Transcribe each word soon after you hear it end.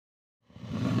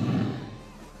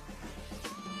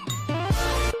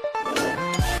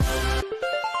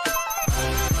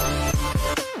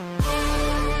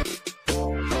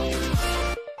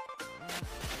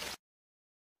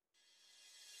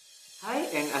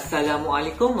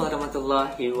Assalamualaikum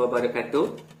warahmatullahi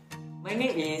wabarakatuh. My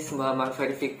name is Muhammad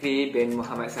Farid Fikri bin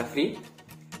Muhammad Safri.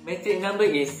 Matric number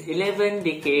is 11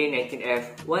 DKA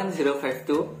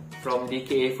 19F1052 from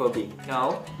DKA4B.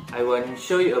 Now, I want to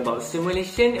show you about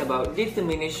simulation about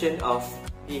determination of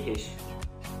pH.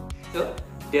 So,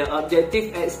 the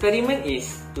objective experiment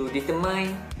is to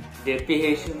determine the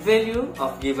pH value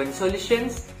of given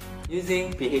solutions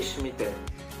using pH meter.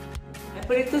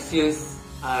 Apparatus used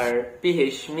are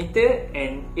pH meter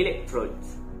and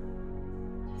electrodes.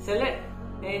 Select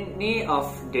any of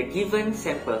the given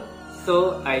sample,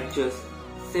 so I choose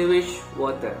sewage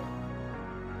water.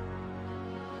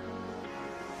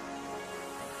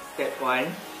 Step 1.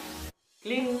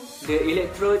 Clean the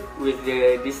electrode with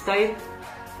the distilled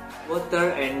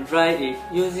water and dry it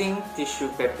using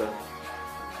tissue paper.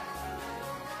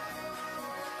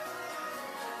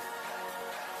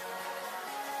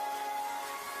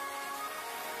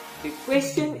 The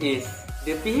question is,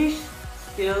 the pH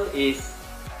scale is,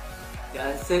 the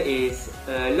answer is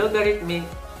a logarithmic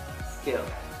scale.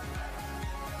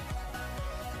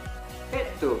 Step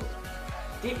 2.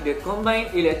 Dip the combined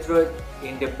electrode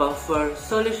in the buffer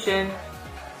solution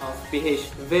of pH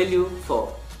value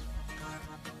 4.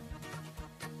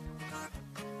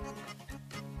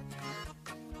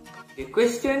 The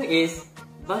question is,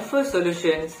 buffer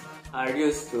solutions are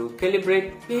used to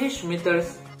calibrate pH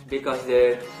meters because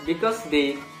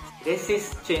they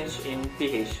resist change in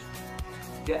pH.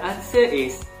 The answer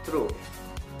is true.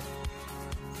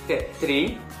 Step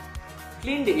 3.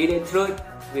 Clean the electrode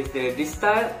with the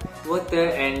distilled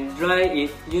water and dry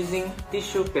it using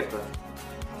tissue paper.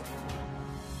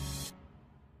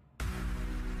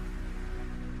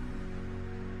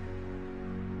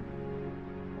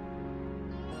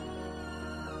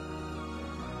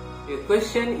 The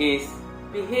question is,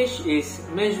 pH is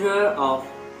measure of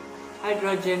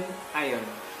hydrogen ion.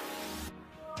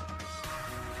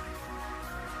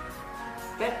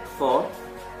 Step 4.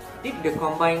 Dip the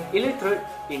combined electrode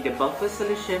in the buffer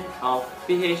solution of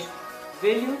pH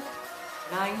value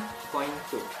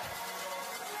 9.2.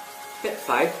 Step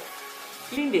 5.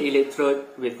 Clean the electrode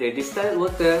with the distilled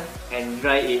water and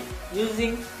dry it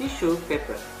using tissue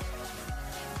paper.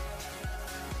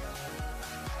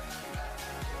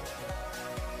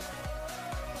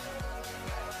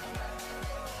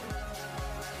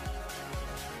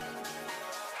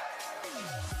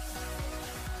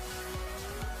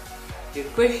 The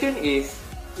question is,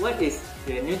 what is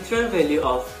the neutral value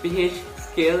of pH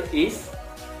scale is?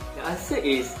 The answer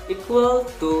is equal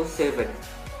to 7.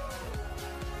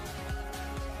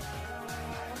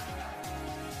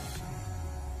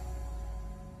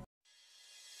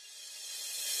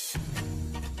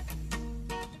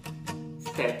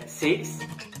 Step 6.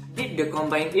 Dip the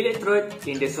combined electrode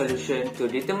in the solution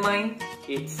to determine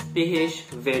its pH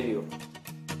value.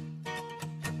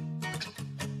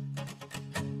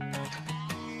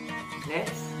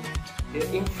 Next, the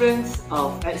inference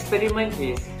of experiment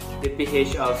is the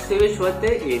pH of sewage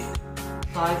water is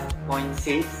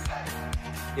 5.6.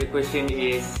 The question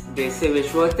is, the sewage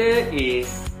water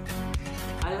is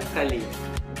alkali.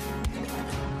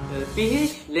 A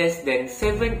pH less than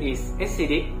 7 is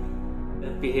acidic.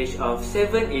 A pH of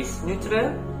 7 is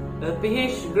neutral. A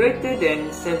pH greater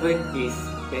than 7 is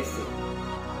basic.